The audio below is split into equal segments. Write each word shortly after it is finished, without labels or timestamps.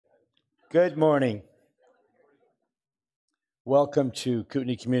Good morning. Welcome to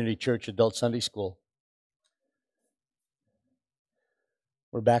Kootenai Community Church Adult Sunday School.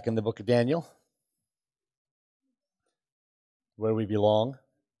 We're back in the book of Daniel, where we belong.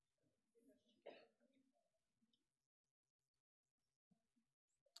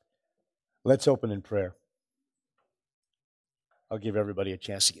 Let's open in prayer. I'll give everybody a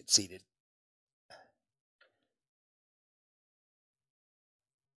chance to get seated.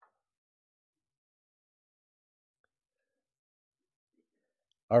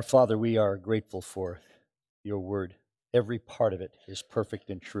 Our Father, we are grateful for your word. Every part of it is perfect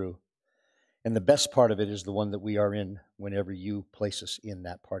and true. And the best part of it is the one that we are in whenever you place us in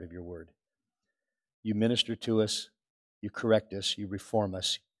that part of your word. You minister to us, you correct us, you reform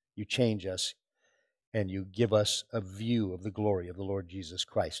us, you change us, and you give us a view of the glory of the Lord Jesus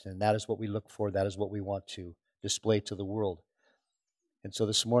Christ. And that is what we look for. That is what we want to display to the world. And so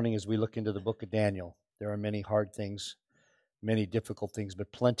this morning, as we look into the book of Daniel, there are many hard things, many difficult things,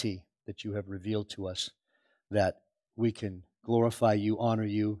 but plenty that you have revealed to us that we can glorify you, honor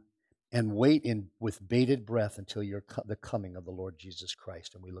you, and wait with bated breath until the coming of the Lord Jesus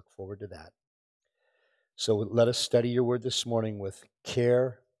Christ. And we look forward to that. So let us study your word this morning with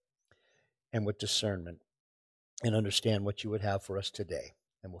care and with discernment and understand what you would have for us today.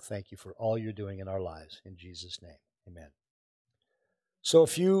 And we'll thank you for all you're doing in our lives. In Jesus' name, amen. So a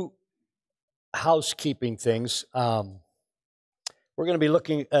few housekeeping things. We're going to be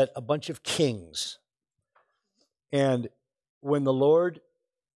looking at a bunch of kings. And when the Lord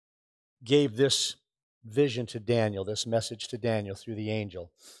gave this vision to Daniel, this message to Daniel through the angel,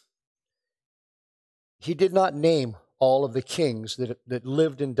 he did not name all of the kings that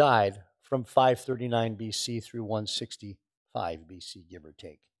lived and died from 539 BC through 165 BC, give or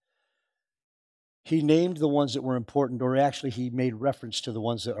take. He named the ones that were important, or actually he made reference to the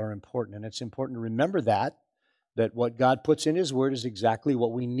ones that are important. And it's important to remember that what God puts in his word is exactly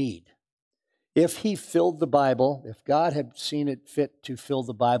what we need. If he filled the Bible, if God had seen it fit to fill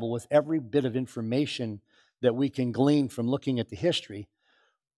the Bible with every bit of information that we can glean from looking at the history,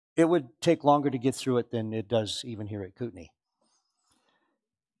 it would take longer to get through it than it does even here at Kootenai.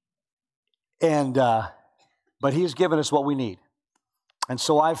 And but he's given us what we need. And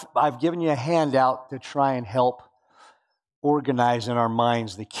so I've given you a handout to try and help organize in our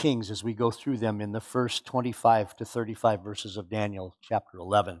minds the kings as we go through them in the first 25 to 35 verses of Daniel chapter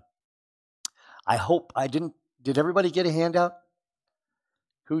 11. I hope did everybody get a handout?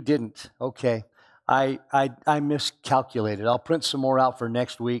 Who didn't? Okay. I miscalculated. I'll print some more out for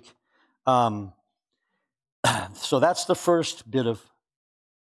next week. So that's the first bit of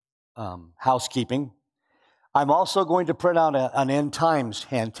housekeeping. I'm also going to print out an end times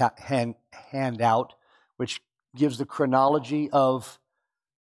handout, which gives the chronology of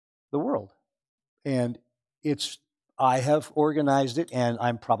the world. And I have organized it, and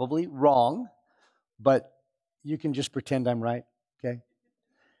I'm probably wrong, but you can just pretend I'm right, okay?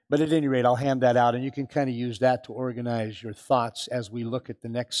 But at any rate, I'll hand that out, and you can kind of use that to organize your thoughts as we look at the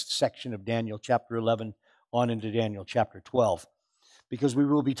next section of Daniel chapter 11 on into Daniel chapter 12, because we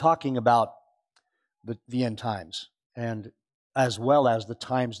will be talking about the end times, and as well as the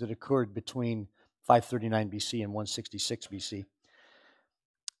times that occurred between 539 BC and 166 BC.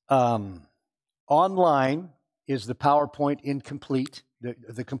 Online is the PowerPoint incomplete,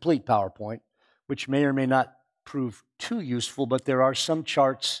 the complete PowerPoint, which may or may not prove too useful, but there are some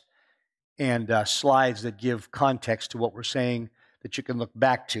charts and slides that give context to what we're saying that you can look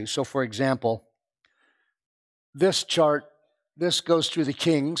back to. So, for example, this chart, this goes through the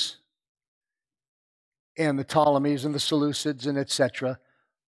kings and the Ptolemies and the Seleucids and etc.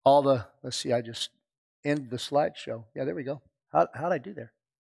 Let's see, I just ended the slideshow. Yeah, there we go. How'd I do there?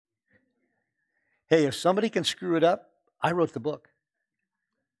 Hey, if somebody can screw it up, I wrote the book.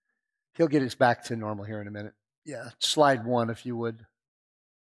 He'll get us back to normal here in a minute. Yeah, slide 1, if you would.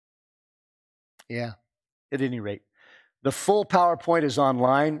 Yeah, at any rate. The full PowerPoint is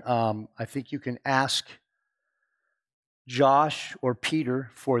online. I think you can ask Josh or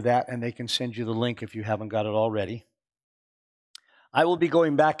Peter for that, and they can send you the link if you haven't got it already. I will be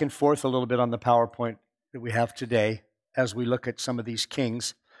going back and forth a little bit on the PowerPoint that we have today as we look at some of these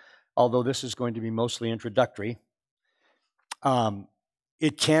kings, although this is going to be mostly introductory.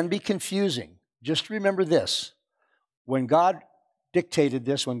 It can be confusing. Just remember this. When God dictated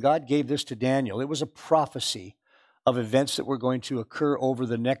this, when God gave this to Daniel, it was a prophecy of events that were going to occur over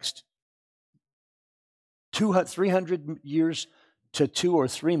the next 300 years to 2 or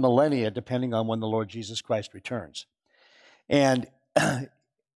 3 millennia, depending on when the Lord Jesus Christ returns. And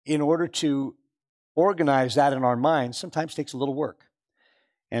in order to organize that in our minds, sometimes takes a little work.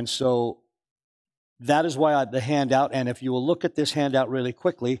 And so that is why the handout, and if you will look at this handout really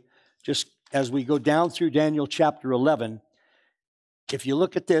quickly, just as we go down through Daniel chapter 11, if you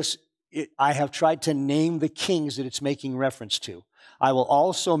look at this, I have tried to name the kings that it's making reference to. I will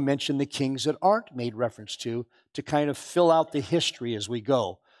also mention the kings that aren't made reference to kind of fill out the history as we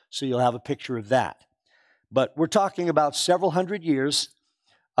go, so you'll have a picture of that. But we're talking about several hundred years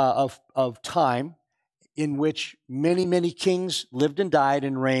of time in which many, many kings lived and died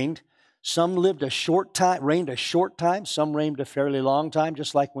and reigned. Some lived a short time, reigned a short time. Some reigned a fairly long time,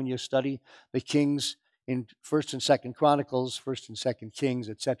 just like when you study the kings in 1st and 2nd Chronicles, 1st and 2nd Kings,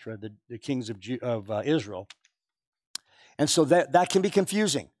 etc., the kings of Israel. And so that can be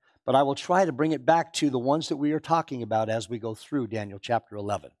confusing, but I will try to bring it back to the ones that we are talking about as we go through Daniel chapter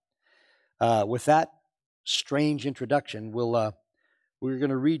 11. With that strange introduction, we're going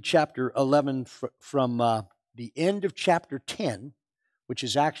to read chapter 11 from the end of chapter 10, which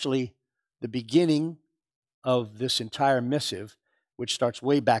is actually the beginning of this entire missive, which starts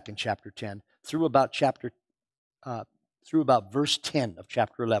way back in chapter 10, through about verse 10 of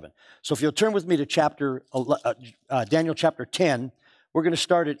chapter 11. So if you'll turn with me to Daniel chapter 10, we're going to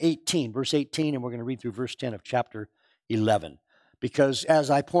start at verse 18, and we're going to read through verse 10 of chapter 11. Because as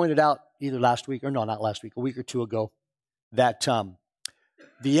I pointed out either last week, or no, not last week, a week or two ago, that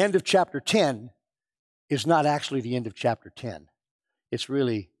the end of chapter 10 is not actually the end of chapter 10. It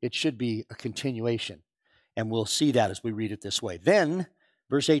should be a continuation. And we'll see that as we read it this way. Then,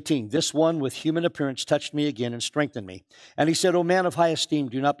 verse 18, this one with human appearance touched me again and strengthened me. And he said, O man of high esteem,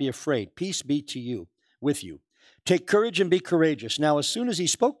 do not be afraid. Peace be to you, with you. Take courage and be courageous. Now, as soon as he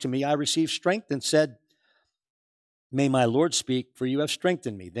spoke to me, I received strength and said, May my Lord speak, for you have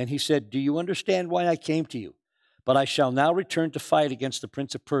strengthened me. Then he said, Do you understand why I came to you? But I shall now return to fight against the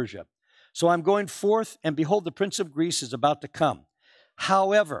prince of Persia. So I'm going forth, and behold, the prince of Greece is about to come.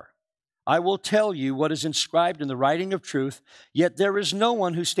 However, I will tell you what is inscribed in the writing of truth, yet there is no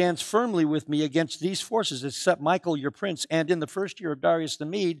one who stands firmly with me against these forces except Michael, your prince. And in the first year of Darius the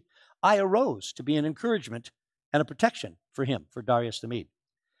Mede, I arose to be an encouragement and a protection for him, for Darius the Mede.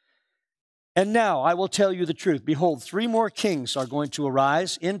 And now I will tell you the truth. Behold, 3 more kings are going to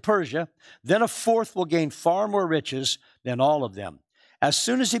arise in Persia. Then a 4th will gain far more riches than all of them. As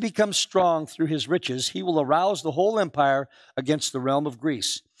soon as he becomes strong through his riches, he will arouse the whole empire against the realm of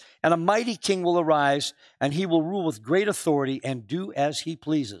Greece. And a mighty king will arise, and he will rule with great authority and do as he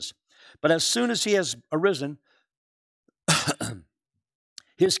pleases. But as soon as he has arisen,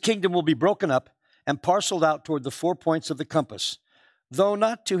 his kingdom will be broken up and parceled out toward the 4 points of the compass, though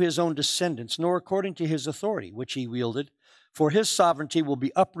not to his own descendants, nor according to his authority, which he wielded, for his sovereignty will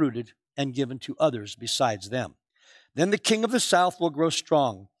be uprooted and given to others besides them. Then the king of the south will grow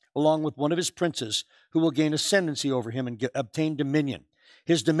strong, along with one of his princes, who will gain ascendancy over him and obtain dominion.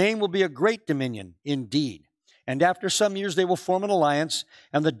 His domain will be a great dominion indeed. And after some years they will form an alliance,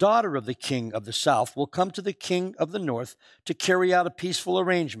 and the daughter of the king of the south will come to the king of the north to carry out a peaceful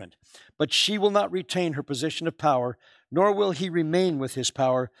arrangement. But she will not retain her position of power, nor will he remain with his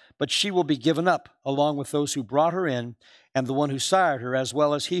power, but she will be given up, along with those who brought her in, and the one who sired her, as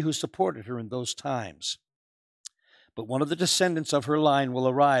well as he who supported her in those times. But one of the descendants of her line will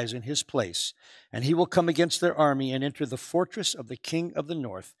arise in his place, and he will come against their army and enter the fortress of the king of the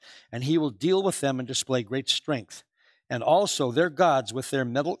north, and he will deal with them and display great strength. And also their gods with their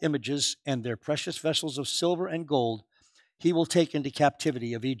metal images and their precious vessels of silver and gold he will take into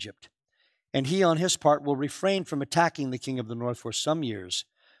captivity of Egypt. And he on his part will refrain from attacking the king of the north for some years.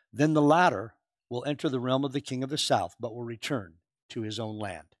 Then the latter will enter the realm of the king of the south, but will return to his own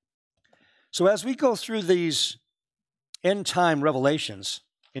land. So as we go through these end-time revelations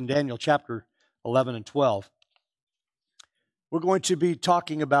in Daniel chapter 11 and 12, we're going to be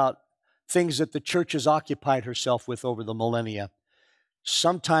talking about things that the church has occupied herself with over the millennia,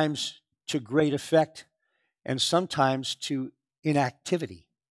 sometimes to great effect and sometimes to inactivity.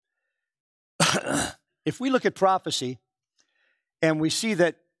 If we look at prophecy and we see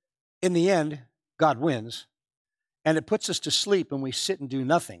that in the end, God wins, and it puts us to sleep and we sit and do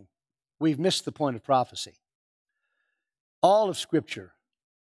nothing, we've missed the point of prophecy. All of Scripture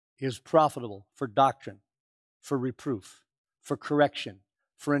is profitable for doctrine, for reproof, for correction,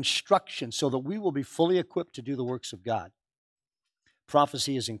 for instruction, so that we will be fully equipped to do the works of God.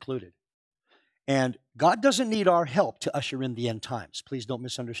 Prophecy is included. And God doesn't need our help to usher in the end times. Please don't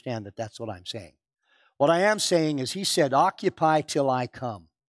misunderstand that that's what I'm saying. What I am saying is he said, occupy till I come.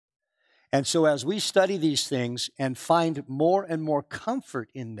 And so as we study these things and find more and more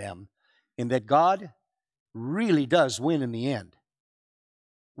comfort in them, in that God really does win in the end,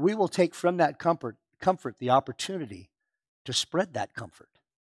 we will take from that comfort the opportunity to spread that comfort.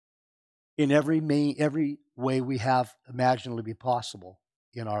 in every way we have imaginably possible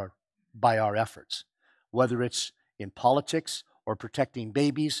by our efforts, whether it's in politics or protecting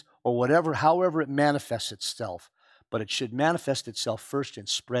babies or whatever, however it manifests itself. But it should manifest itself first in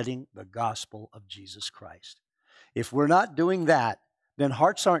spreading the gospel of Jesus Christ. If we're not doing that, then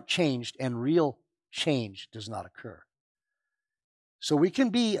hearts aren't changed and real change does not occur. So we can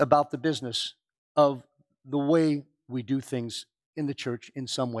be about the business of the way we do things in the church in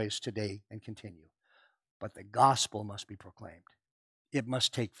some ways today and continue. But the gospel must be proclaimed. It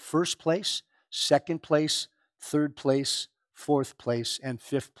must take first place, second place, third place, fourth place, and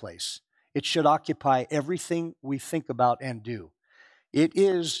fifth place. It should occupy everything we think about and do. It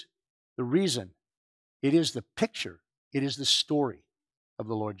is the reason, it is the picture, it is the story of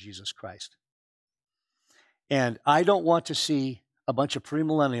the Lord Jesus Christ. And I don't want to see a bunch of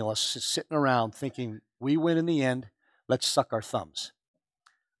premillennialists sitting around thinking, we win in the end, let's suck our thumbs.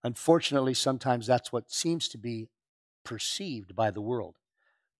 Unfortunately, sometimes that's what seems to be perceived by the world,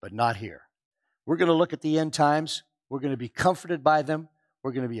 but not here. We're going to look at the end times. We're going to be comforted by them.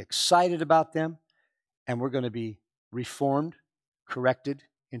 We're going to be excited about them. And we're going to be reformed, corrected,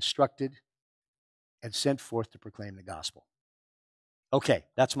 instructed, and sent forth to proclaim the gospel. Okay,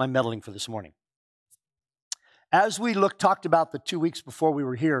 that's my meddling for this morning. As we talked about the 2 weeks before we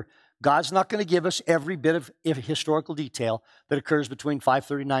were here, God's not going to give us every bit of historical detail that occurs between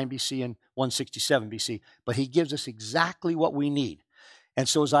 539 BC and 167 BC, but he gives us exactly what we need. And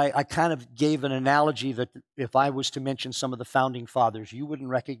so as I kind of gave an analogy that if I was to mention some of the founding fathers, you wouldn't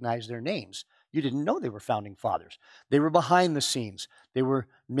recognize their names. You didn't know they were founding fathers. They were behind the scenes. They were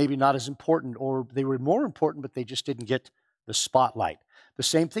maybe not as important, or they were more important, but they just didn't get the spotlight. The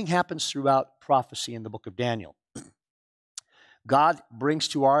same thing happens throughout prophecy in the book of Daniel. God brings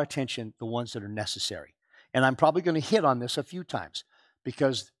to our attention the ones that are necessary. And I'm probably going to hit on this a few times,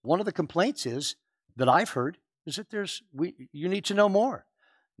 because one of the complaints is that I've heard is that you need to know more.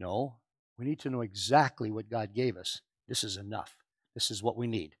 No, we need to know exactly what God gave us. This is enough. This is what we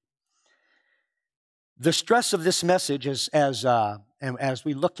need. The stress of this message is as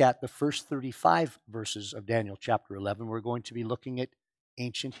we look at the first 35 verses of Daniel chapter 11, we're going to be looking at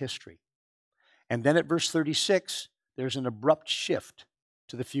ancient history. And then at verse 36, there's an abrupt shift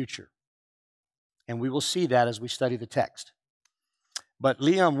to the future. And we will see that as we study the text. But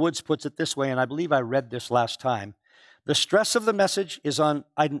Leon Woods puts it this way, and I believe I read this last time. The stress of the message is on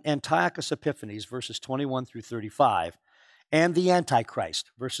Antiochus Epiphanes, verses 21 through 35, and the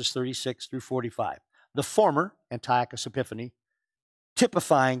Antichrist, verses 36 through 45. The former, Antiochus Epiphany,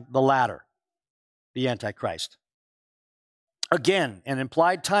 typifying the latter, the Antichrist. Again, an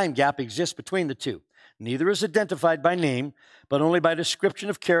implied time gap exists between the two. Neither is identified by name, but only by description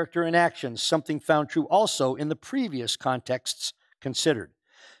of character and actions, something found true also in the previous contexts considered.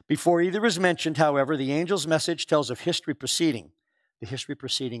 Before either is mentioned, however, the angel's message tells of history preceding, the history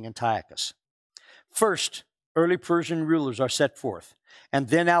preceding Antiochus. First, early Persian rulers are set forth, and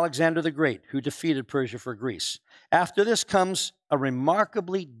then Alexander the Great, who defeated Persia for Greece. After this comes a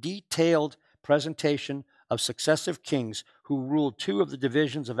remarkably detailed presentation of successive kings who ruled two of the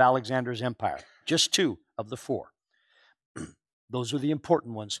divisions of Alexander's empire, just two of the four. Those are the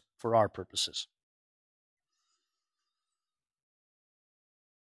important ones for our purposes.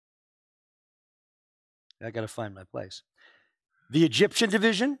 I got to find my place. The Egyptian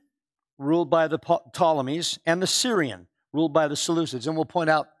division, ruled by the Ptolemies, and the Syrian, ruled by the Seleucids. And we'll point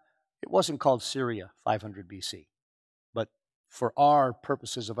out, it wasn't called Syria 500 BC. But for our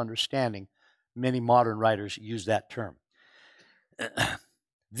purposes of understanding, many modern writers use that term.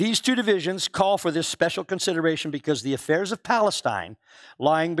 These two divisions call for this special consideration because the affairs of Palestine,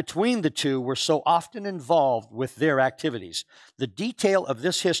 lying between the two, were so often involved with their activities. The detail of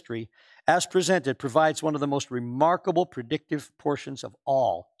this history, as presented, provides one of the most remarkable predictive portions of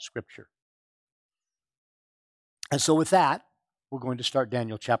all Scripture. And so with that, we're going to start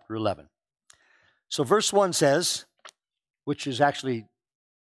Daniel chapter 11. So verse 1 says, which is actually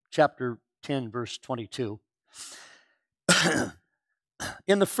chapter 10, verse 22,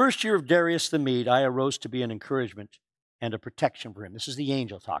 in the first year of Darius the Mede, I arose to be an encouragement and a protection for him. This is the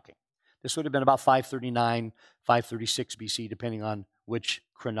angel talking. This would have been about 539, 536 BC, depending on which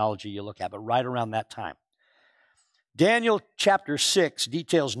chronology you look at, but right around that time. Daniel chapter 6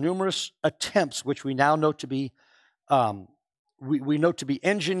 details numerous attempts, which we now know to be we know to be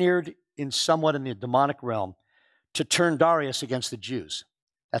engineered somewhat in the demonic realm, to turn Darius against the Jews.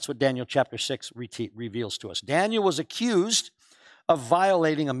 That's what Daniel chapter 6 reveals to us. Daniel was accused of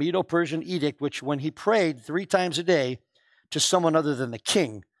violating a Medo-Persian edict, which when he prayed 3 times a day to someone other than the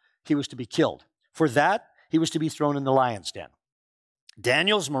king, he was to be killed. For that, he was to be thrown in the lion's den.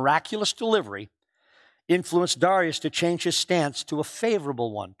 Daniel's miraculous delivery influenced Darius to change his stance to a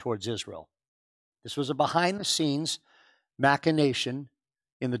favorable one towards Israel. This was a behind-the-scenes machination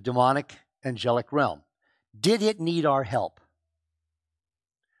in the demonic angelic realm. Did it need our help?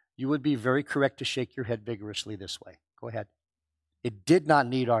 You would be very correct to shake your head vigorously this way. Go ahead. It did not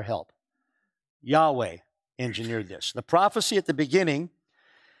need our help. Yahweh engineered this. The prophecy at the beginning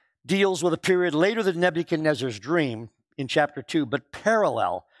deals with a period later than Nebuchadnezzar's dream in chapter 2, but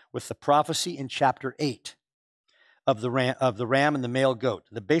parallel with the prophecy in chapter 8 of the ram and the male goat.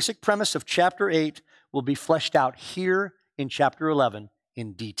 The basic premise of chapter 8 will be fleshed out here in chapter 11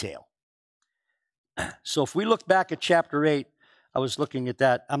 in detail. So if we look back at chapter 8, I was looking at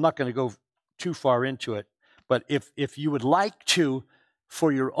that. I'm not going to go too far into it, but if you would like to,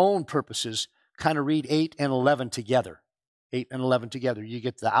 for your own purposes, kind of read 8 and 11 together. 8 and 11 together. You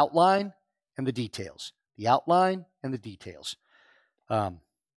get the outline and the details. The outline and the details.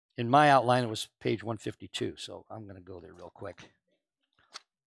 In my outline, it was page 152, so I'm going to go there real quick.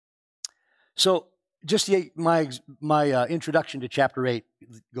 So just my introduction to chapter 8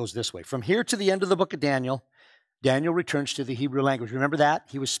 goes this way. From here to the end of the book of Daniel, Daniel returns to the Hebrew language. Remember that?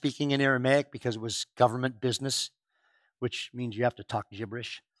 He was speaking in Aramaic because it was government business, which means you have to talk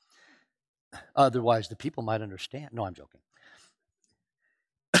gibberish. Otherwise, the people might understand. No, I'm joking.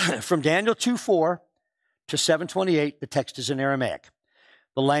 From Daniel 2:4 to 7:28, the text is in Aramaic,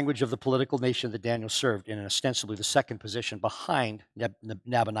 the language of the political nation that Daniel served in, and ostensibly the second position behind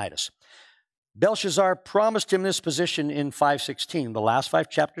Nabonidus. Belshazzar promised him this position in 5:16. The last 5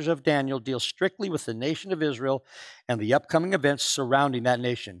 chapters of Daniel deal strictly with the nation of Israel and the upcoming events surrounding that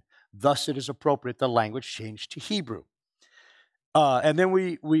nation. Thus, it is appropriate the language changed to Hebrew. And then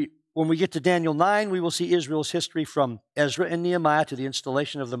when we get to Daniel 9, we will see Israel's history from Ezra and Nehemiah to the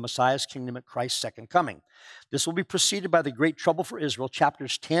installation of the Messiah's kingdom at Christ's second coming. This will be preceded by the great trouble for Israel.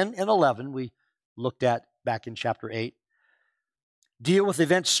 Chapters 10 and 11, we looked at back in chapter 8, deal with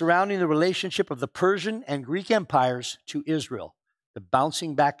events surrounding the relationship of the Persian and Greek empires to Israel, the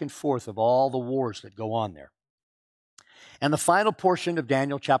bouncing back and forth of all the wars that go on there. And the final portion of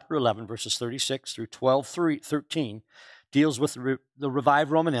Daniel chapter 11, verses 36 through 13, deals with the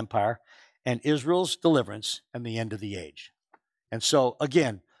revived Roman Empire and Israel's deliverance and the end of the age. And so,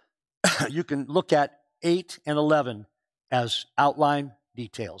 again, you can look at 8 and 11 as outline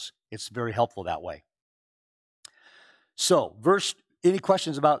details. It's very helpful that way. So, any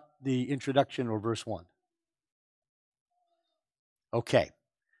questions about the introduction or verse 1? Okay.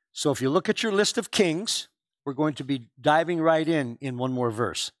 So if you look at your list of kings, we're going to be diving right in one more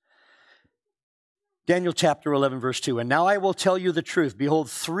verse. Daniel chapter 11, verse 2. And now I will tell you the truth. Behold,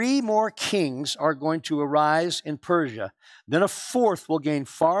 3 more kings are going to arise in Persia. Then a 4th will gain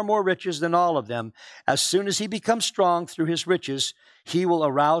far more riches than all of them. As soon as he becomes strong through his riches, he will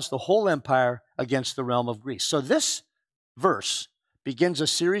arouse the whole empire against the realm of Greece. So this verse begins a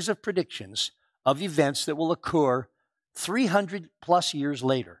series of predictions of events that will occur 300 plus years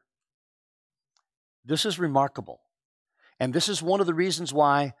later. This is remarkable. And this is one of the reasons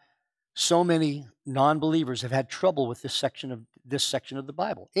why so many non-believers have had trouble with this section of the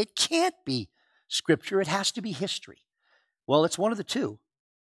Bible. It can't be Scripture. It has to be history. Well, it's one of the two.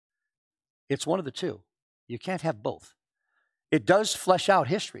 It's one of the two. You can't have both. It does flesh out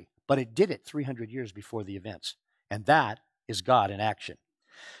history, but it did it 300 years before the events. And that is God in action.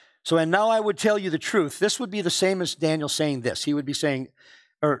 So, and now I would tell you the truth. This would be the same as Daniel saying this. He would be saying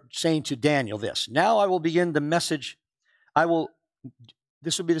to Daniel this. Now I will begin the message.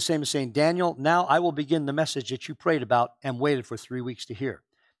 This would be the same as saying, Daniel, now I will begin the message that you prayed about and waited for 3 weeks to hear.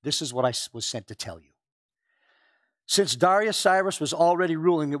 This is what I was sent to tell you. Since Darius Cyrus was already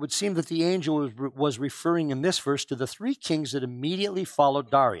ruling, it would seem that the angel was referring in this verse to the 3 kings that immediately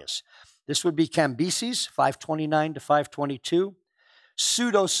followed Darius. This would be Cambyses, 529 to 522,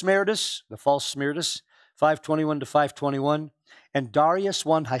 Pseudo-Smerdis, the false Smerdis, 521 to 521, and Darius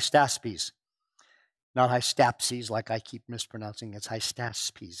I Hystaspes. Not Hystapses, like I keep mispronouncing, it's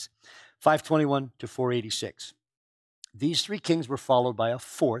Hystaspes, 521 to 486. These 3 kings were followed by a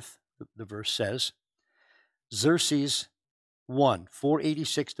 4th, the verse says, Xerxes I,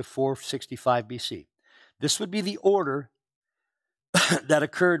 486 to 465 BC. This would be the order that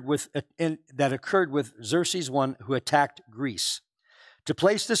occurred with Xerxes I, who attacked Greece. To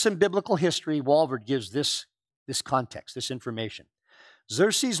place this in biblical history, Walvoord gives this context, this information.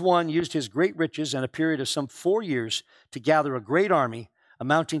 Xerxes I used his great riches and a period of some 4 years to gather a great army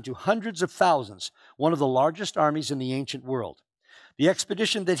amounting to hundreds of thousands, one of the largest armies in the ancient world. The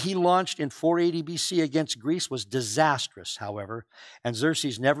expedition that he launched in 480 BC against Greece was disastrous, however, and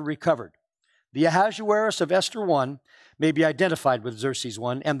Xerxes never recovered. The Ahasuerus of Esther 1 may be identified with Xerxes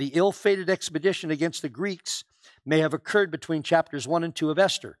 1, and the ill-fated expedition against the Greeks may have occurred between chapters 1 and 2 of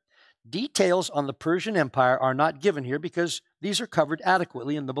Esther. Details on the Persian Empire are not given here because these are covered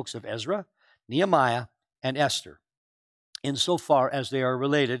adequately in the books of Ezra, Nehemiah, and Esther, insofar as they are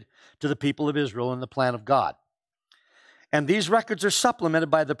related to the people of Israel and the plan of God. And these records are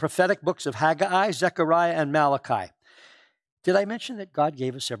supplemented by the prophetic books of Haggai, Zechariah, and Malachi. Did I mention that God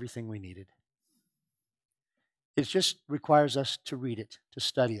gave us everything we needed? It just requires us to read it, to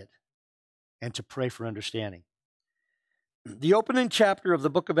study it, and to pray for understanding. The opening chapter of the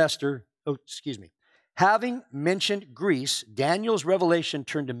book of Esther, having mentioned Greece, Daniel's revelation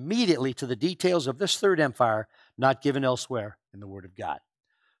turned immediately to the details of this third empire not given elsewhere in the Word of God.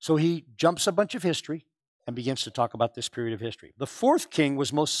 So he jumps a bunch of history and begins to talk about this period of history. The fourth king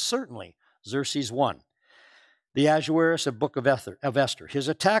was most certainly Xerxes I, the Ahasuerus of book of Esther. His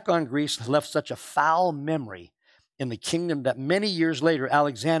attack on Greece left such a foul memory in the kingdom that many years later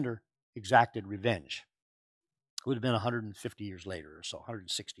Alexander exacted revenge. It would have been 150 years later or so,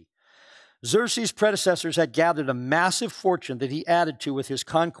 160. Xerxes' predecessors had gathered a massive fortune that he added to with his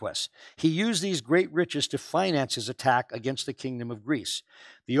conquests. He used these great riches to finance his attack against the kingdom of Greece.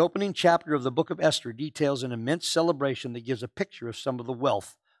 The opening chapter of the book of Esther details an immense celebration that gives a picture of some of the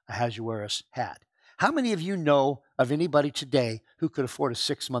wealth Ahasuerus had. How many of you know of anybody today who could afford a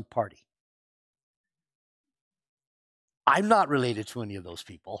 6-month party? I'm not related to any of those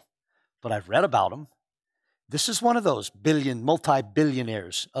people, but I've read about them. This is one of those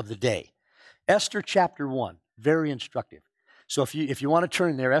multi-billionaires of the day. Esther chapter 1, very instructive. So if you want to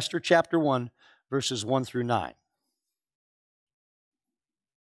turn there, Esther chapter 1, verses 1 through 9.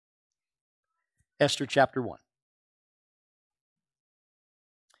 Esther chapter 1.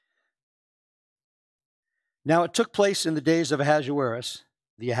 Now it took place in the days of Ahasuerus,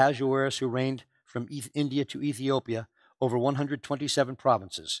 the Ahasuerus who reigned from India to Ethiopia over 127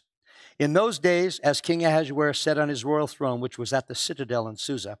 provinces. In those days, as King Ahasuerus sat on his royal throne, which was at the citadel in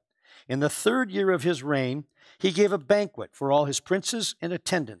Susa, in the 3rd year of his reign, he gave a banquet for all his princes and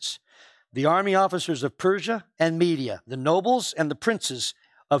attendants, the army officers of Persia and Media, the nobles and the princes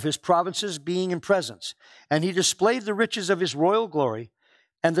of his provinces being in presence. And he displayed the riches of his royal glory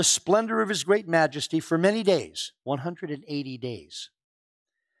and the splendor of his great majesty for many days, 180 days.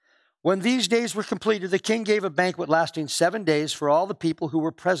 When these days were completed, the king gave a banquet lasting 7 days for all the people who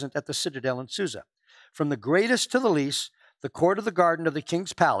were present at the citadel in Susa. From the greatest to the least, the court of the garden of the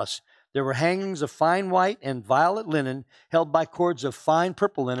king's palace, there were hangings of fine white and violet linen held by cords of fine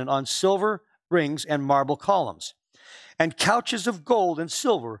purple linen on silver rings and marble columns, and couches of gold and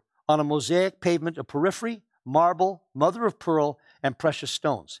silver on a mosaic pavement of porphyry, marble, mother of pearl, and precious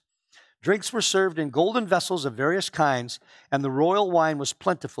stones. Drinks were served in golden vessels of various kinds, and the royal wine was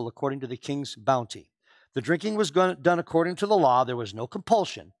plentiful according to the king's bounty. The drinking was done according to the law. There was no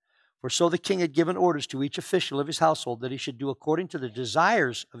compulsion, for so the king had given orders to each official of his household that he should do according to the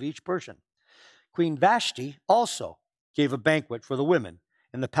desires of each person. Queen Vashti also gave a banquet for the women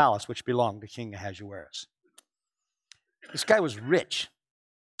in the palace which belonged to King Ahasuerus. This guy was rich,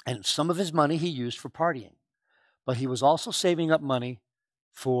 and some of his money he used for partying, but he was also saving up money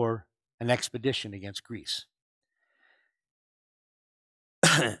for an expedition against Greece.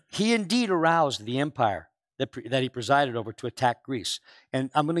 He indeed aroused the empire that he presided over to attack Greece.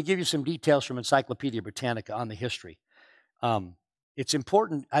 And I'm going to give you some details from Encyclopedia Britannica on the history. It's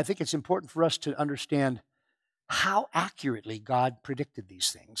important, I think it's important for us to understand how accurately God predicted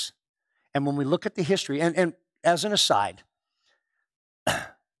these things. And when we look at the history, and as an aside,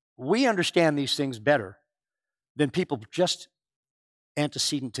 we understand these things better than people just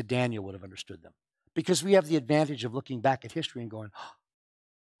antecedent to Daniel would have understood them. Because we have the advantage of looking back at history and going, oh,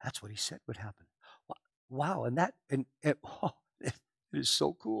 that's what he said would happen. Wow, it is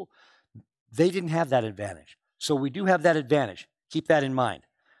so cool. They didn't have that advantage. So we do have that advantage. Keep that in mind.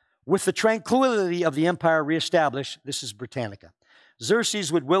 With the tranquility of the empire reestablished, this is Britannica,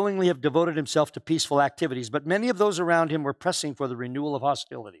 Xerxes would willingly have devoted himself to peaceful activities, but many of those around him were pressing for the renewal of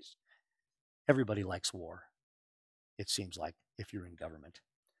hostilities. Everybody likes war, it seems like, if you're in government.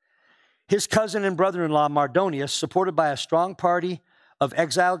 His cousin and brother-in-law, Mardonius, supported by a strong party of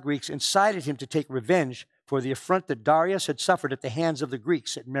exiled Greeks, incited him to take revenge for the affront that Darius had suffered at the hands of the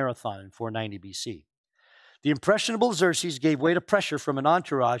Greeks at Marathon in 490 BC. The impressionable Xerxes gave way to pressure from an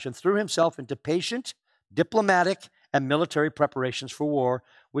entourage and threw himself into patient, diplomatic, and military preparations for war,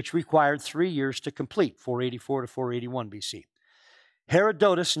 which required 3 years to complete, 484 to 481 BC.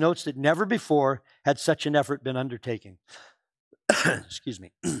 Herodotus notes that never before had such an effort been undertaken. Excuse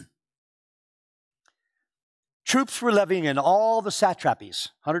me. Troops were levying in all the satrapies,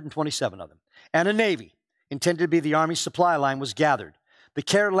 127 of them, and a navy, intended to be the army's supply line, was gathered. The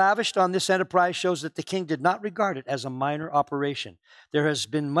care lavished on this enterprise shows that the king did not regard it as a minor operation. There has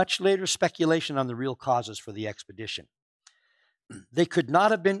been much later speculation on the real causes for the expedition. They could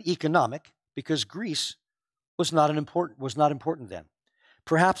not have been economic because Greece was not important then.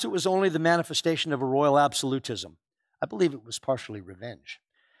 Perhaps it was only the manifestation of a royal absolutism. I believe it was partially revenge.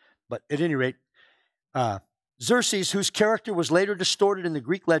 But at any rate, Xerxes, whose character was later distorted in the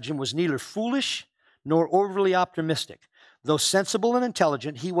Greek legend, was neither foolish nor overly optimistic. Though sensible and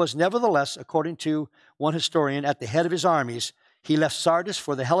intelligent, he was nevertheless, according to one historian, at the head of his armies. He left Sardis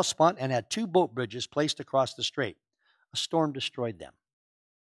for the Hellespont and had 2 boat bridges placed across the strait. A storm destroyed them.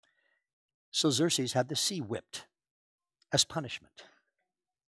 So Xerxes had the sea whipped as punishment.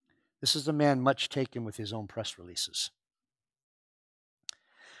 This is a man much taken with his own press releases.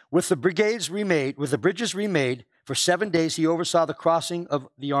 With the bridges remade, for 7 days he oversaw the crossing of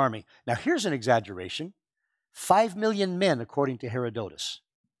the army. Now here's an exaggeration. 5 million men, according to Herodotus.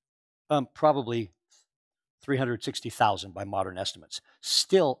 Probably 360,000 by modern estimates.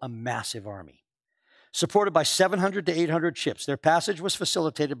 Still a massive army. Supported by 700 to 800 ships, their passage was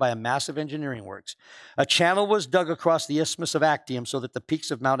facilitated by a massive engineering works. A channel was dug across the Isthmus of Actium so that the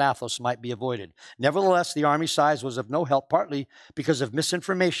peaks of Mount Athos might be avoided. Nevertheless, the army size was of no help, partly because of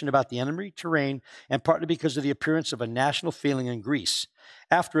misinformation about the enemy terrain and partly because of the appearance of a national feeling in Greece.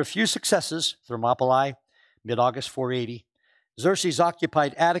 After a few successes, Thermopylae, mid-August 480, Xerxes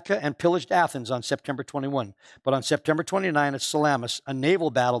occupied Attica and pillaged Athens on September 21. But on September 29 at Salamis, a naval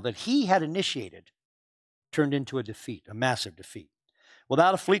battle that he had initiated turned into a defeat, a massive defeat.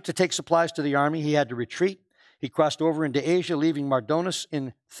 Without a fleet to take supplies to the army, he had to retreat. He crossed over into Asia, leaving Mardonius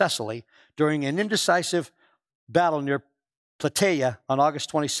in Thessaly. During an indecisive battle near Plataea on August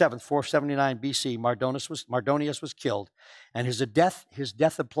 27, 479 BC, Mardonius was killed, and his death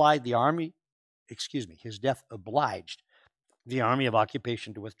obliged the army of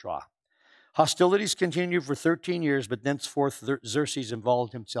occupation to withdraw. Hostilities continued for 13 years, but thenceforth Xerxes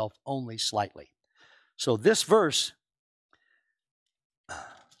involved himself only slightly. So this verse,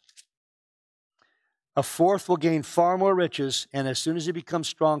 a fourth will gain far more riches, and as soon as he becomes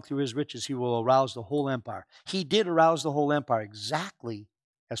strong through his riches, he will arouse the whole empire. He did arouse the whole empire exactly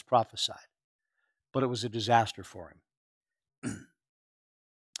as prophesied, but it was a disaster for him.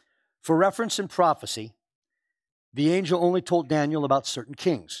 For reference in prophecy, the angel only told Daniel about certain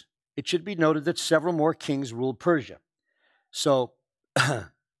kings. It should be noted that several more kings ruled Persia. So,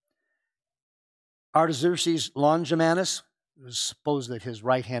 Artaxerxes Longimanus, it was supposed that his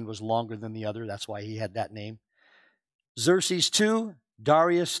right hand was longer than the other. That's why he had that name. Xerxes II,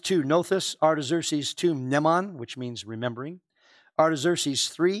 Darius II Nothus, Artaxerxes II Mnemon, which means remembering.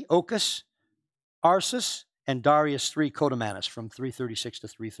 Artaxerxes III Ochus, Arsus, and Darius III Codomanus from 336 to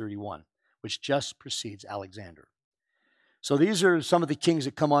 331, which just precedes Alexander. So these are some of the kings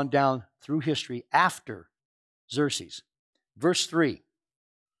that come on down through history after Xerxes. Verse 3.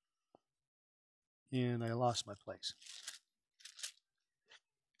 And I lost my place.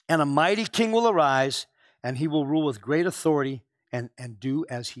 And a mighty king will arise, and he will rule with great authority and do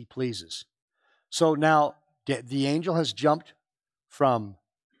as he pleases. So now the angel has jumped from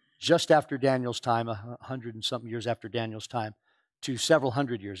just after Daniel's time, 100 and something years after Daniel's time, to several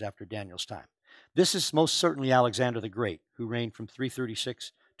hundred years after Daniel's time. This is most certainly Alexander the Great, who reigned from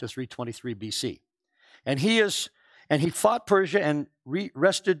 336 to 323 BC. And he fought Persia and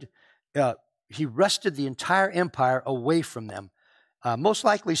wrested the entire empire away from them, most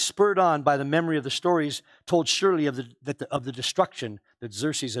likely spurred on by the memory of the stories told surely of the destruction that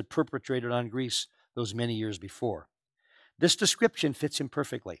Xerxes had perpetrated on Greece those many years before. This description fits him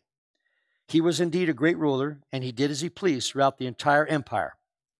perfectly. He was indeed a great ruler, and he did as he pleased throughout the entire empire.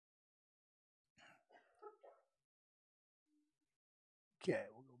 Okay,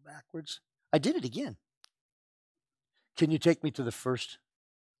 we'll go backwards. I did it again. Can you take me to the first?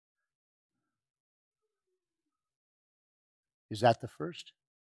 Is that the first?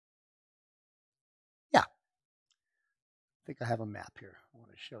 Yeah. I think I have a map here. I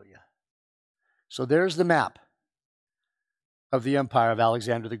want to show you. So there's the map of the empire of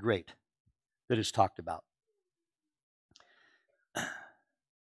Alexander the Great that is talked about.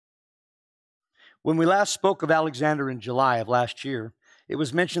 When we last spoke of Alexander in July of last year, it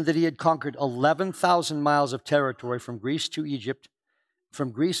was mentioned that he had conquered 11,000 miles of territory from Greece and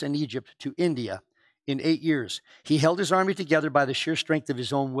Egypt to India in 8 years. He held his army together by the sheer strength of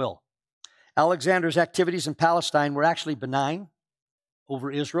his own will. Alexander's activities in Palestine were actually benign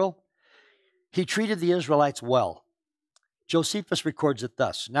over Israel. He treated the Israelites well. Josephus records it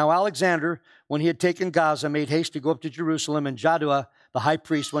thus. Now Alexander, when he had taken Gaza, made haste to go up to Jerusalem, and Jaddua, the high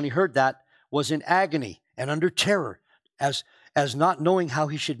priest, when he heard that, was in agony and under terror, as not knowing how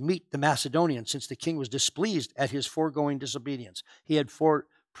he should meet the Macedonians, since the king was displeased at his foregoing disobedience. He had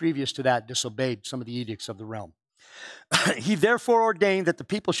previous to that disobeyed some of the edicts of the realm. He therefore ordained that the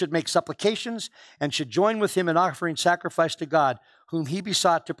people should make supplications and should join with him in offering sacrifice to God, whom he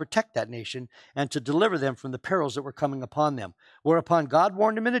besought to protect that nation and to deliver them from the perils that were coming upon them. Whereupon God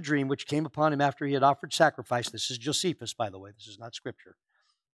warned him in a dream, which came upon him after he had offered sacrifice. This is Josephus, by the way. This is not scripture.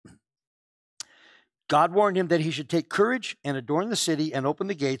 God warned him that he should take courage and adorn the city and open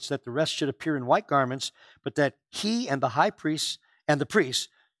the gates, that the rest should appear in white garments, but that he and the high priests and the priests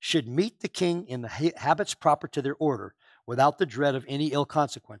should meet the king in the habits proper to their order, without the dread of any ill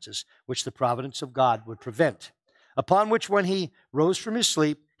consequences, which the providence of God would prevent. Upon which, when he rose from his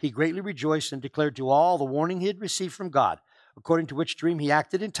sleep, he greatly rejoiced and declared to all the warning he had received from God, according to which dream he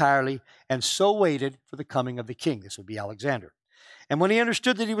acted entirely, and so waited for the coming of the king. This would be Alexander. And when he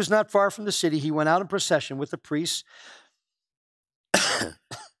understood that he was not far from the city, he went out in procession with the priests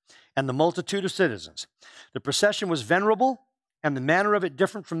and the multitude of citizens. The procession was venerable, and the manner of it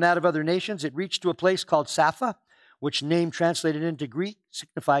different from that of other nations. It reached to a place called Sapha, which name translated into Greek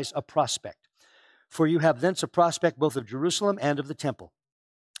signifies a prospect. For you have thence a prospect both of Jerusalem and of the temple.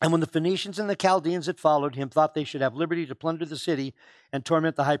 And when the Phoenicians and the Chaldeans that followed him thought they should have liberty to plunder the city and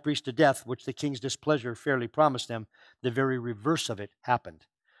torment the high priest to death, which the king's displeasure fairly promised them, the very reverse of it happened.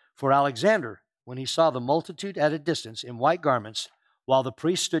 For Alexander, when he saw the multitude at a distance in white garments, while the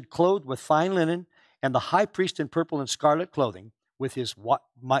priest stood clothed with fine linen, and the high priest in purple and scarlet clothing, with his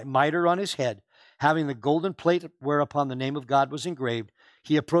mitre on his head, having the golden plate whereupon the name of God was engraved,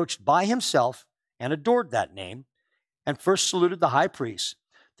 he approached by himself and adored that name, and first saluted the high priest.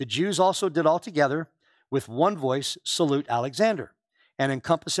 The Jews also did altogether, with one voice, salute Alexander, and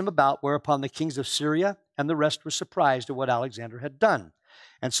encompass him about, whereupon the kings of Syria and the rest were surprised at what Alexander had done,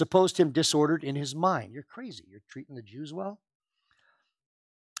 and supposed him disordered in his mind. You're crazy. You're treating the Jews well?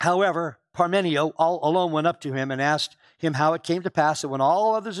 However, Parmenio all alone went up to him and asked him how it came to pass that when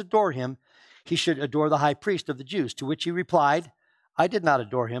all others adore him, he should adore the high priest of the Jews. To which he replied, I did not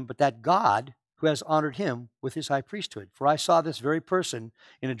adore him, but that God who has honored him with his high priesthood. For I saw this very person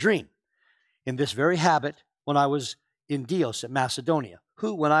in a dream, in this very habit, when I was in Dios at Macedonia,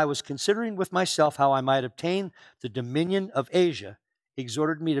 who, when I was considering with myself how I might obtain the dominion of Asia,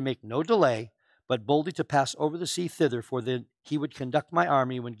 exhorted me to make no delay, but boldly to pass over the sea thither, for then he would conduct my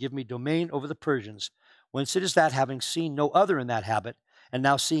army and give me domain over the Persians. Whence it is that, having seen no other in that habit, and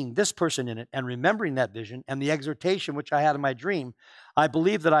now seeing this person in it, and remembering that vision, and the exhortation which I had in my dream, I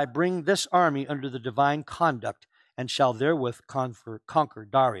believe that I bring this army under the divine conduct, and shall therewith conquer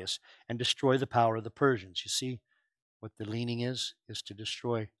Darius, and destroy the power of the Persians. You see what the leaning is to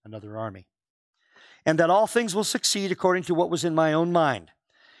destroy another army. And that all things will succeed according to what was in my own mind.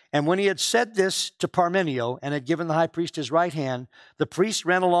 And when he had said this to Parmenio, and had given the high priest his right hand, the priest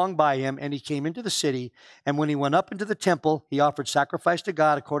ran along by him, and he came into the city. And when he went up into the temple, he offered sacrifice to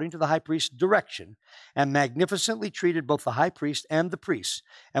God according to the high priest's direction, and magnificently treated both the high priest and the priests.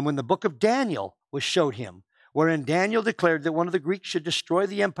 And when the book of Daniel was showed him, wherein Daniel declared that one of the Greeks should destroy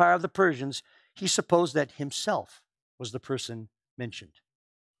the empire of the Persians, he supposed that himself was the person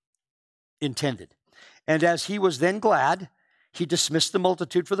intended. And as he was then glad, he dismissed the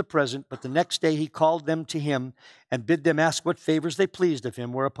multitude for the present, but the next day he called them to him and bid them ask what favors they pleased of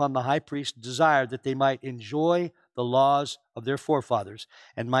him, whereupon the high priest desired that they might enjoy the laws of their forefathers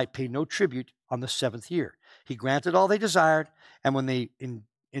and might pay no tribute on the 7th year. He granted all they desired, and when they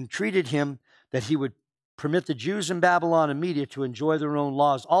entreated him that he would permit the Jews in Babylon and Media to enjoy their own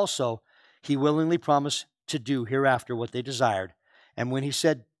laws also, he willingly promised to do hereafter what they desired. And when he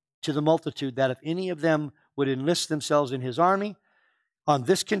said to the multitude that if any of them would enlist themselves in his army, on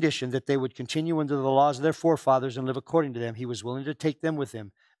this condition, that they would continue under the laws of their forefathers and live according to them, he was willing to take them with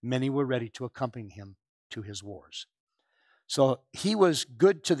him. Many were ready to accompany him to his wars. So he was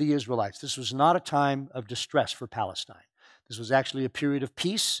good to the Israelites. This was not a time of distress for Palestine. This was actually a period of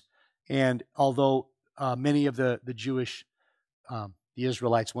peace, and although many of the the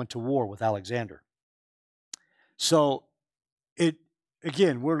Israelites went to war with Alexander. So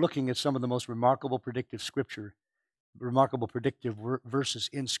again, we're looking at some of the most remarkable predictive verses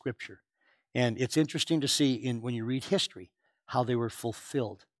in Scripture. And it's interesting to see when you read history how they were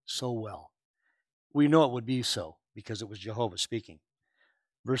fulfilled so well. We know it would be so because it was Jehovah speaking.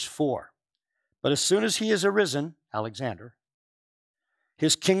 Verse 4, but as soon as he is arisen, Alexander,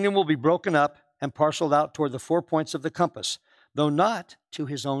 his kingdom will be broken up and parceled out toward the 4 points of the compass, though not to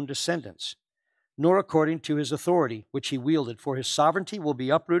his own descendants, nor according to his authority, which he wielded, for his sovereignty will be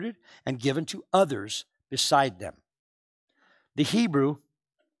uprooted and given to others beside them. The Hebrew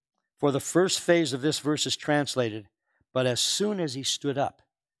For the first phase of this verse is translated, but as soon as he stood up,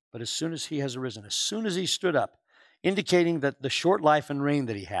 but as soon as he has arisen, as soon as he stood up, indicating that the short life and reign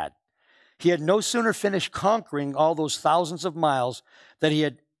that he had no sooner finished conquering all those thousands of miles that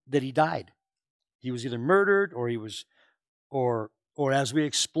he died. He was either murdered or as we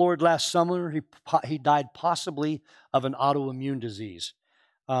explored last summer, he died possibly of an autoimmune disease.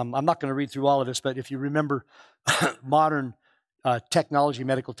 I'm not going to read through all of this, but if you remember, modern technology,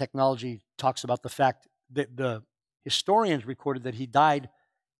 medical technology, talks about the fact that the historians recorded that he died,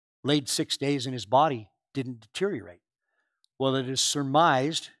 laid 6 days, and his body didn't deteriorate. Well, it is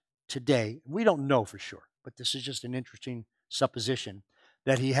surmised today, we don't know for sure, but this is just an interesting supposition,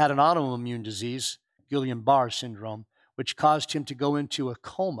 that he had an autoimmune disease, Guillain-Barré syndrome, which caused him to go into a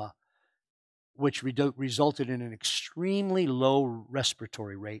coma, which resulted in an extremely low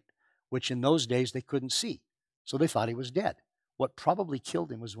respiratory rate, which in those days they couldn't see. So they thought he was dead. What probably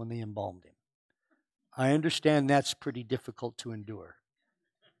killed him was when they embalmed him. I understand that's pretty difficult to endure,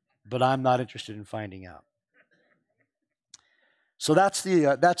 but I'm not interested in finding out. So that's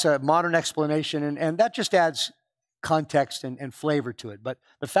a modern explanation, and that just adds context and flavor to it. But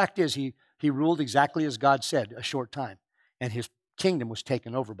the fact is, he ruled exactly as God said, a short time, and his kingdom was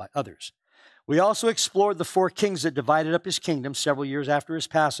taken over by others. We also explored the 4 kings that divided up his kingdom several years after his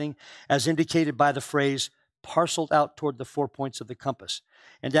passing, as indicated by the phrase, parceled out toward the 4 points of the compass.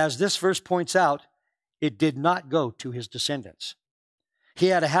 And as this verse points out, it did not go to his descendants. He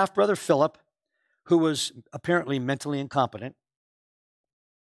had a half-brother, Philip, who was apparently mentally incompetent.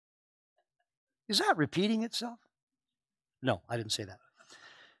 Is that repeating itself? No, I didn't say that.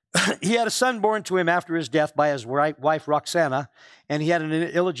 He had a son born to him after his death by his wife Roxana, and he had an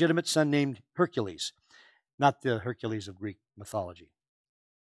illegitimate son named Hercules, not the Hercules of Greek mythology.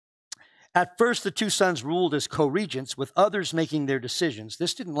 At first, the 2 sons ruled as co-regents, with others making their decisions.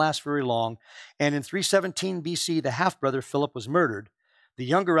 This didn't last very long, and in 317 BC, the half-brother Philip was murdered. The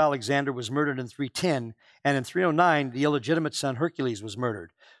younger Alexander was murdered in 310, and in 309, the illegitimate son Hercules was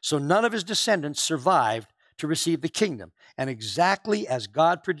murdered. So none of his descendants survived to receive the kingdom. And exactly as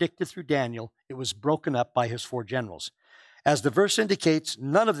God predicted through Daniel, it was broken up by his 4 generals. As the verse indicates,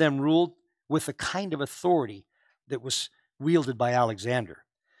 none of them ruled with the kind of authority that was wielded by Alexander.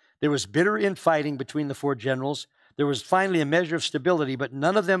 There was bitter infighting between the 4 generals. There was finally a measure of stability, but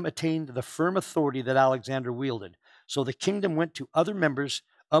none of them attained the firm authority that Alexander wielded. So the kingdom went to other members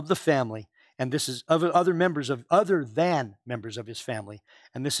of the family, and this is other than members of his family.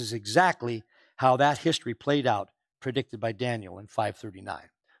 And this is exactly how that history played out, predicted by Daniel in 539.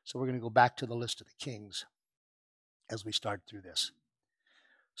 So we're going to go back to the list of the kings as we start through this.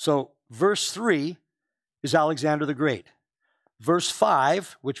 So verse 3 is Alexander the Great. Verse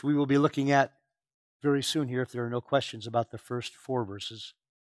 5, which we will be looking at very soon here if there are no questions about the first 4 verses.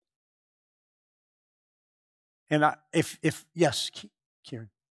 And yes, Kieran.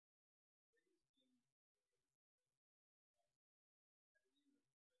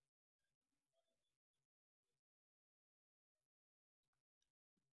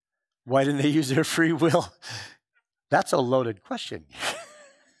 Why didn't they use their free will? That's a loaded question.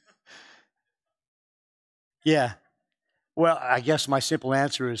 Yeah. Well, I guess my simple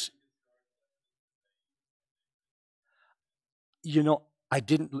answer is, he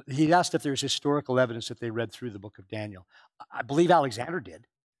asked if there's historical evidence that they read through the book of Daniel. I believe Alexander did.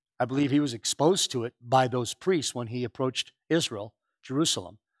 I believe he was exposed to it by those priests when he approached Israel,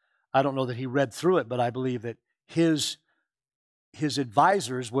 Jerusalem. I don't know that he read through it, but I believe that his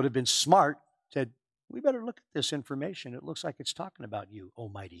advisors would have been smart, said, we better look at this information. It looks like it's talking about you,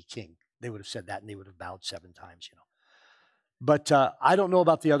 almighty king. They would have said that, and they would have bowed 7 times, But I don't know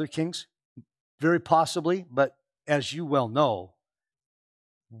about the other kings, very possibly, but as you well know,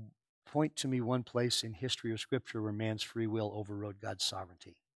 point to me one place in history or scripture where man's free will overrode God's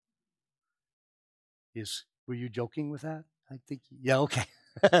sovereignty. Were you joking with that? I think, yeah, okay.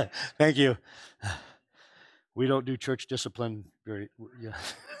 Thank you. We don't do church discipline very, yeah.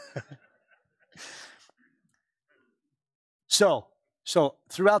 So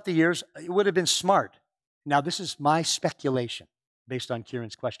throughout the years, it would have been smart. Now, this is my speculation based on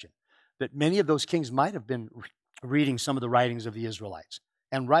Kieran's question, that many of those kings might have been reading some of the writings of the Israelites,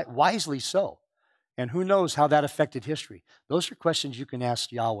 and wisely so. And who knows how that affected history. Those are questions you can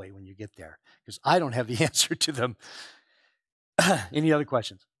ask Yahweh when you get there, because I don't have the answer to them. Any other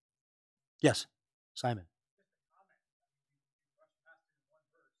questions? Yes, Simon.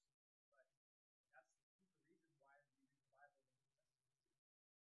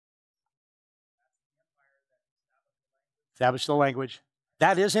 Establish the language.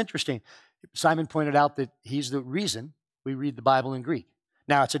 That is interesting. Simon pointed out that he's the reason we read the Bible in Greek.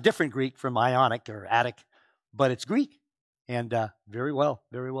 Now, it's a different Greek from Ionic or Attic, but it's Greek. And very well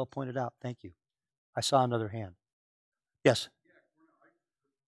pointed out. Thank you. I saw another hand. Yes?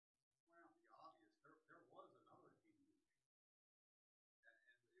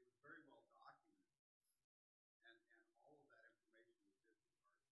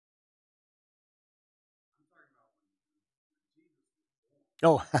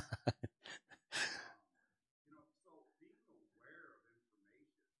 Oh,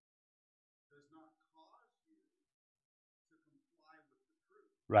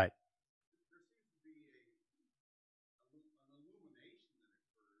 right.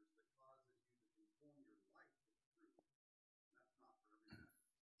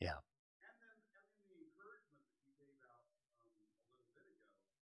 Yeah.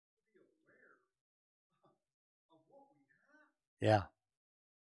 Yeah.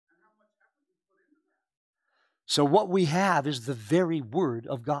 So what we have is the very word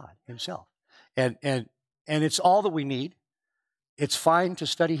of God himself. And it's all that we need. It's fine to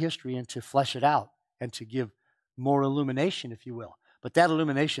study history and to flesh it out and to give more illumination, if you will. But that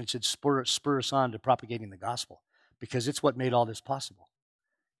illumination should spur us on to propagating the gospel, because it's what made all this possible.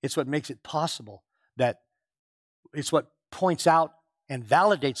 It's what makes it possible, that it's what points out and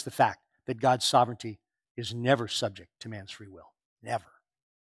validates the fact that God's sovereignty is never subject to man's free will. Never.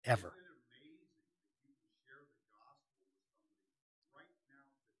 Ever.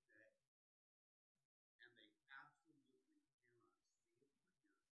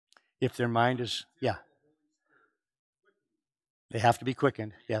 If their mind is, yeah. They have to be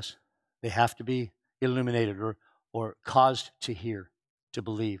quickened, yes. They have to be illuminated or caused to hear, to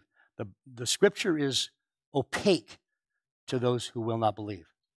believe. The scripture is opaque to those who will not believe.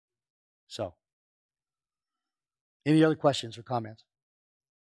 So, any other questions or comments?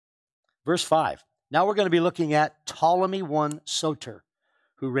 Verse 5. Now we're going to be looking at Ptolemy I Soter,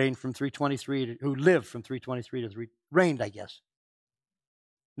 who lived from 323 to reigned, I guess.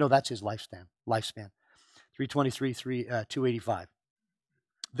 No, that's his lifespan. 323, 285.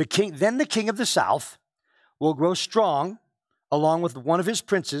 Then the king of the south will grow strong, along with one of his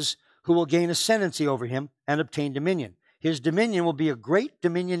princes, who will gain ascendancy over him and obtain dominion. His dominion will be a great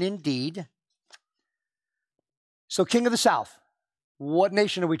dominion indeed. So, king of the south, what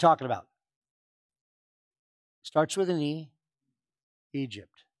nation are we talking about? Starts with an E.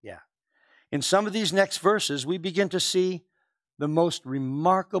 Egypt. Yeah. In some of these next verses, we begin to see the most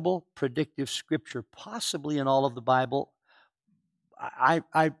remarkable predictive scripture possibly in all of the Bible. I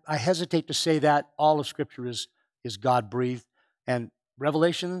hesitate to say that all of Scripture is God-breathed. And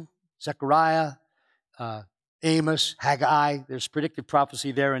Revelation, Zechariah, Amos, Haggai, there's predictive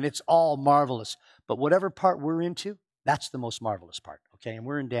prophecy there, and it's all marvelous. But whatever part we're into, that's the most marvelous part, okay? And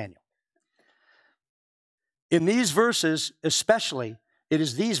we're in Daniel. In these verses, especially, it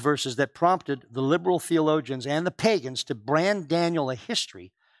is these verses that prompted the liberal theologians and the pagans to brand Daniel a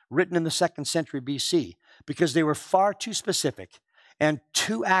history written in the 2nd century BC, because they were far too specific and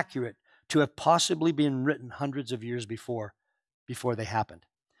too accurate to have possibly been written hundreds of years before they happened.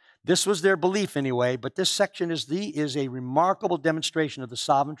 This was their belief anyway, but this section is a remarkable demonstration of the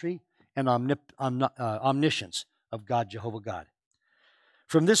sovereignty and omniscience of God, Jehovah God.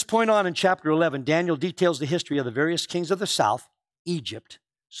 From this point on in chapter 11, Daniel details the history of the various kings of the south, Egypt.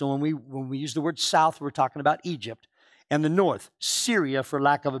 So when we use the word south, we're talking about Egypt. And the north, Syria, for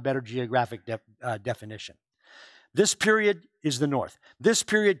lack of a better geographic definition. This period is the north. This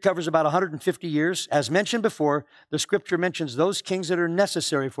period covers about 150 years. As mentioned before, the scripture mentions those kings that are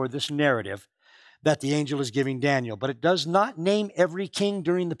necessary for this narrative that the angel is giving Daniel. But it does not name every king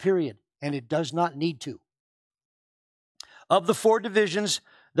during the period, and it does not need to. Of the 4 divisions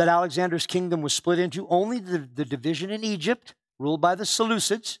that Alexander's kingdom was split into, only the division in Egypt, ruled by the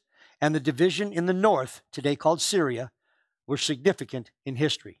Seleucids, and the division in the north, today called Syria, were significant in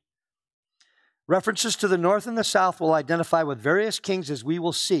history. References to the north and the south will identify with various kings, as we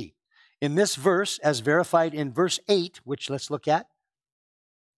will see. In this verse, as verified in verse 8, which let's look at,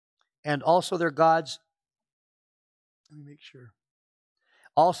 and also their gods, let me make sure.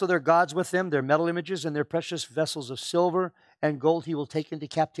 Also their gods with them, their metal images, and their precious vessels of silver and gold he will take into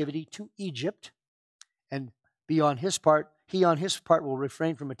captivity to Egypt. And he on his part will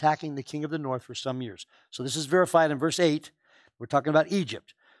refrain from attacking the king of the north for some years. So this is verified in verse 8. We're talking about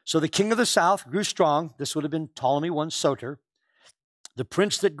Egypt. So the king of the south grew strong. This would have been Ptolemy I Soter. The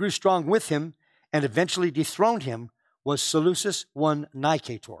prince that grew strong with him and eventually dethroned him was Seleucus I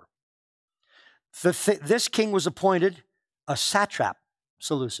Nicator. This king was appointed a satrap,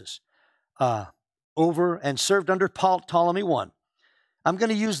 Seleucus, over and served under Ptolemy I. I'm going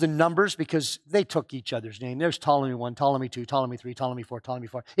to use the numbers because they took each other's name. There's Ptolemy I, Ptolemy II, Ptolemy III, Ptolemy IV, Ptolemy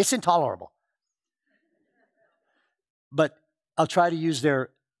IV. It's intolerable. But I'll try to use their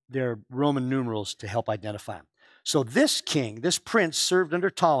Roman numerals to help identify them. So this king, this prince, served under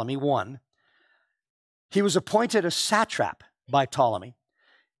Ptolemy I. He was appointed a satrap by Ptolemy,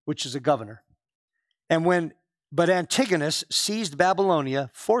 which is a governor. But Antigonus seized Babylonia,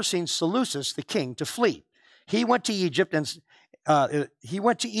 forcing Seleucus the king to flee. He went to Egypt and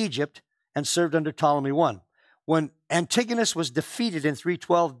served under Ptolemy I. When Antigonus was defeated in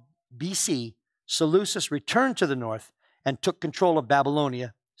 312 BC, Seleucus returned to the north and took control of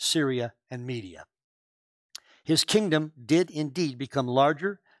Babylonia, Syria, and Media. His kingdom did indeed become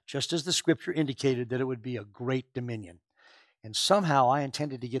larger, just as the scripture indicated that it would be a great dominion. And somehow I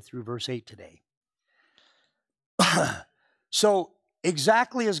intended to get through verse 8 today. So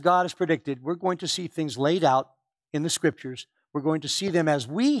exactly as God has predicted, we're going to see things laid out in the scriptures. We're going to see them as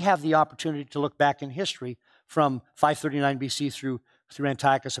we have the opportunity to look back in history from 539 BC through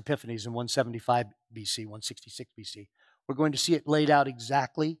Antiochus Epiphanes in 175 BC, 166 BC. We're going to see it laid out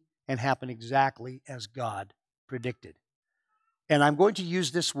exactly and happen exactly as God predicted. And I'm going to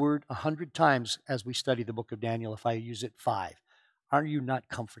use this word 100 times as we study the book of Daniel if I use it 5. Are you not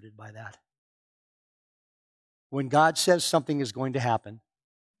comforted by that? When God says something is going to happen,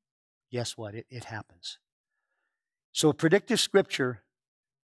 guess what? It happens. So predictive scripture,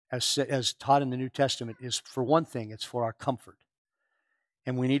 as taught in the New Testament, is for one thing, it's for our comfort.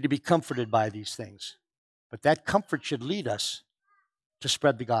 And we need to be comforted by these things. But that comfort should lead us to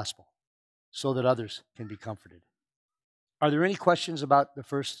spread the gospel so that others can be comforted. Are there any questions about the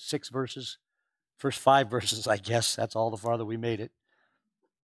first 6 verses? First 5 verses, I guess. That's all the farther we made it.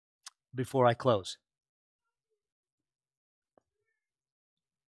 Before I close.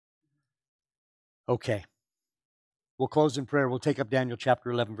 Okay. We'll close in prayer. We'll take up Daniel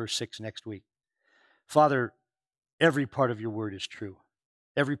chapter 11, verse 6 next week. Father, every part of your word is true.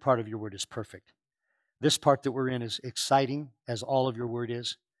 Every part of your word is perfect. This part that we're in is exciting, as all of your word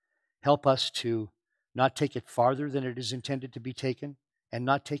is. Help us to not take it farther than it is intended to be taken, and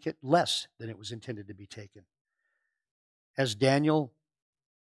not take it less than it was intended to be taken. As Daniel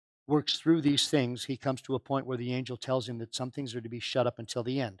works through these things, he comes to a point where the angel tells him that some things are to be shut up until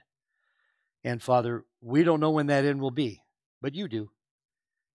the end. And Father, we don't know when that end will be, but you do.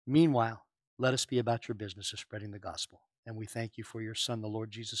 Meanwhile, let us be about your business of spreading the gospel. And we thank you for your Son, the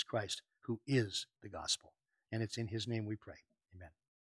Lord Jesus Christ, who is the gospel. And it's in his name we pray.